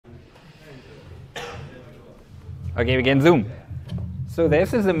Okay, we can zoom. So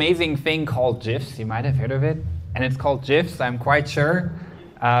there's this amazing thing called GIFs. You might have heard of it. And it's called GIFs, I'm quite sure.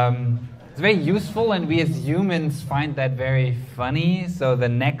 It's very useful, and we as humans find that very funny. So the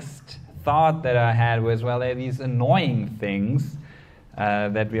next thought that I had was, well, there are these annoying things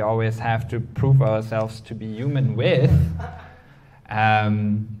that we always have to prove ourselves to be human with,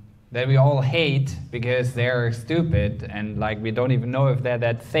 that we all hate because they're stupid, and like we don't even know if they're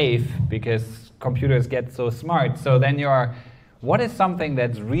that safe because computers get so smart. So then what is something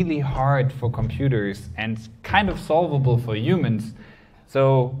that's really hard for computers and kind of solvable for humans?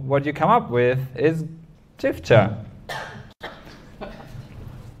 So what you come up with is GIFcha.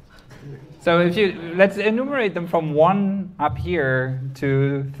 So let's enumerate them from 1 up here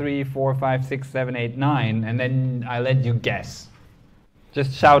to 3, 4, 5, 6, 7, 8, 9, and then I let you guess.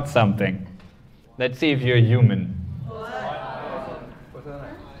 Just shout something. Let's see if you're human.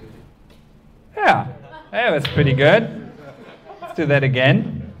 Yeah, that was pretty good. Let's do that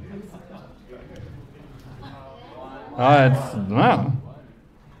again. Wow.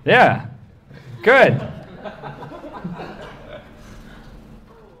 Yeah, good.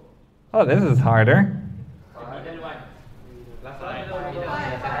 Oh, this is harder.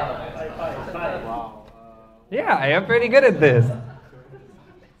 Yeah, I am pretty good at this.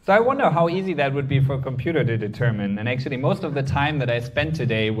 So I wonder how easy that would be for a computer to determine. And actually, most of the time that I spent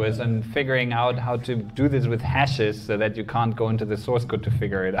today was on figuring out how to do this with hashes so that you can't go into the source code to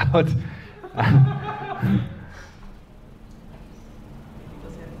figure it out.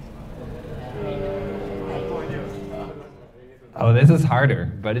 Oh, this is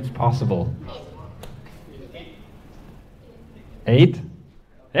harder, but it's possible. 8?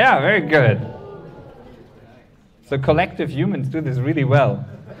 Yeah, very good. So collective humans do this really well.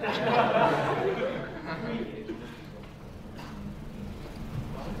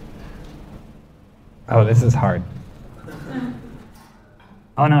 Oh, this is hard.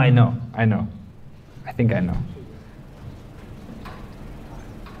 Oh no, I know. I think I know.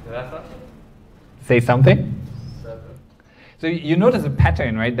 Say something? So you notice a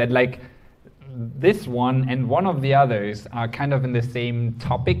pattern, right? That like this one and one of the others are kind of in the same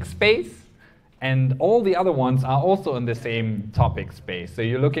topic space, and all the other ones are also in the same topic space. So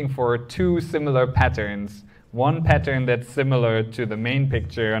you're looking for 2 similar patterns. One pattern that's similar to the main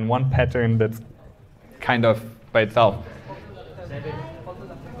picture, and one pattern that's kind of by itself.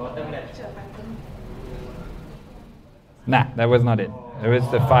 Nah, that was not it. It was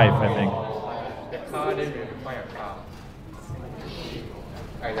the 5, I think.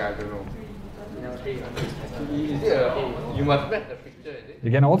 I don't know. You must match the picture.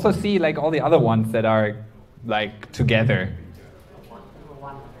 You can also see like all the other ones that are like together.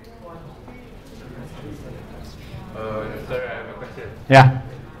 Sorry, I have a question. Yeah.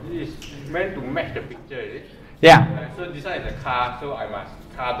 It is meant to match the picture, is it? Yeah. So this one is a car, so I must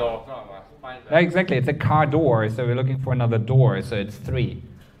car door, so I must find. Yeah, exactly, it's a car door, so we're looking for another door, so it's 3.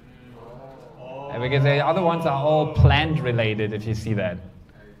 Because the other ones are all plant related, if you see that.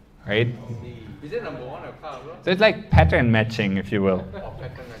 Right? Is it number 1 or car? So it's like pattern matching, if you will. Oh,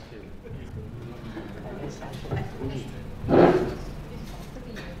 pattern matching.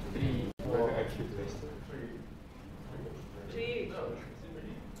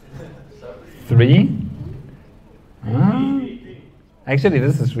 3? Actually,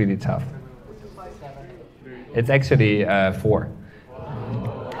 this is really tough. It's actually 4.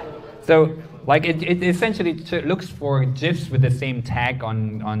 So, like it essentially looks for GIFs with the same tag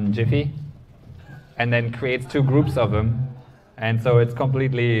on Giphy, and then creates 2 groups of them, and so it's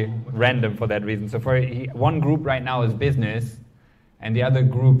completely random for that reason. So for one group right now is business, and the other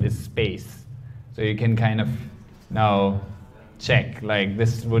group is space. So you can kind of now check, like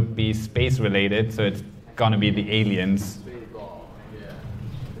this would be space related, so it's gonna be the aliens.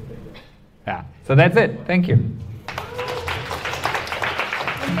 Yeah, so that's it. Thank you.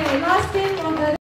 Okay, last thing on the